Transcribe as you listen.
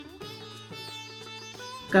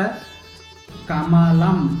क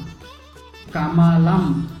कमलं कमलं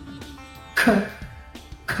ख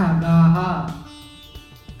खगः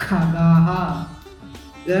खगः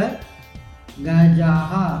ग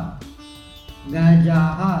गजः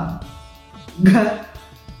गजः घ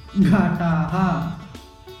घटः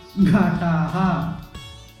घटः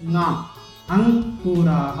ङ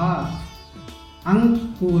अंकुरः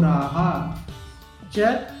अंकुरः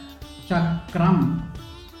च चक्रं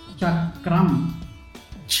चक्रं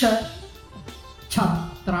छ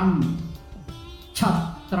छत्रं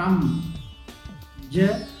छत्रं ज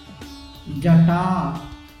जटा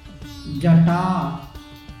जटा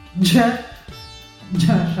झ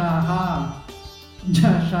झषः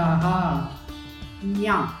झषः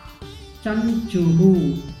ञ चंचुः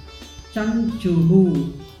चंचुः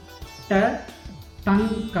ट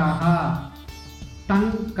टङ्कः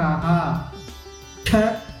टङ्कः ठ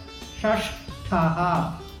षष्ठः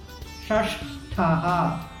षष्ठः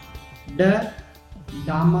ड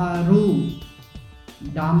डमरू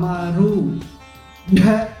डमरू ढ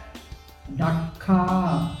ढक्का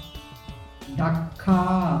ढक्का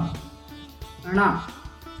ण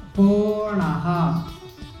कोणः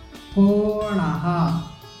कोणः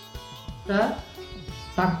त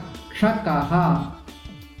तक्षकः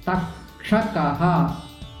तक्षकः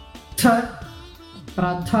थ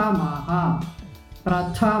प्रथमः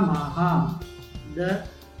प्रथमः द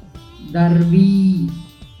दर्वी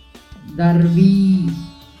दर्वी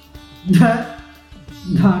ध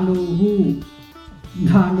धनुः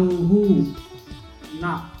धनुः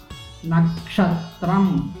न नक्षत्रं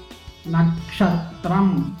नक्षत्रं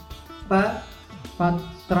प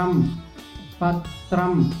पत्रं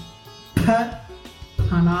पत्रं फ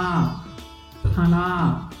फना फना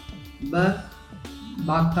ब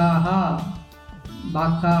बकः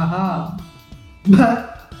बकः भ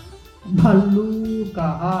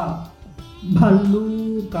भल्लूकः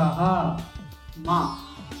भल्लूकः म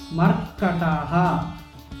मर्कटः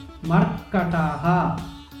मर्कटः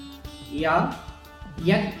य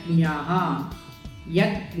यज्ञः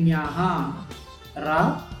यज्ञः र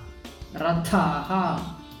रथः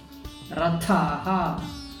रथः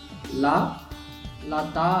ल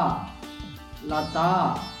लता लता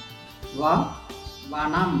व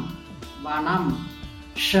वनं वनं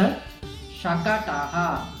श शकटः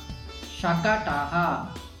शकटः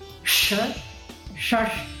ष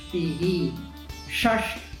षष्टिः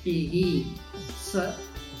षष्टिः स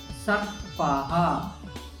सर्पः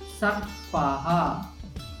सर्पः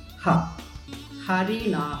ह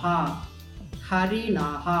हरिणः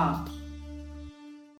हरिणः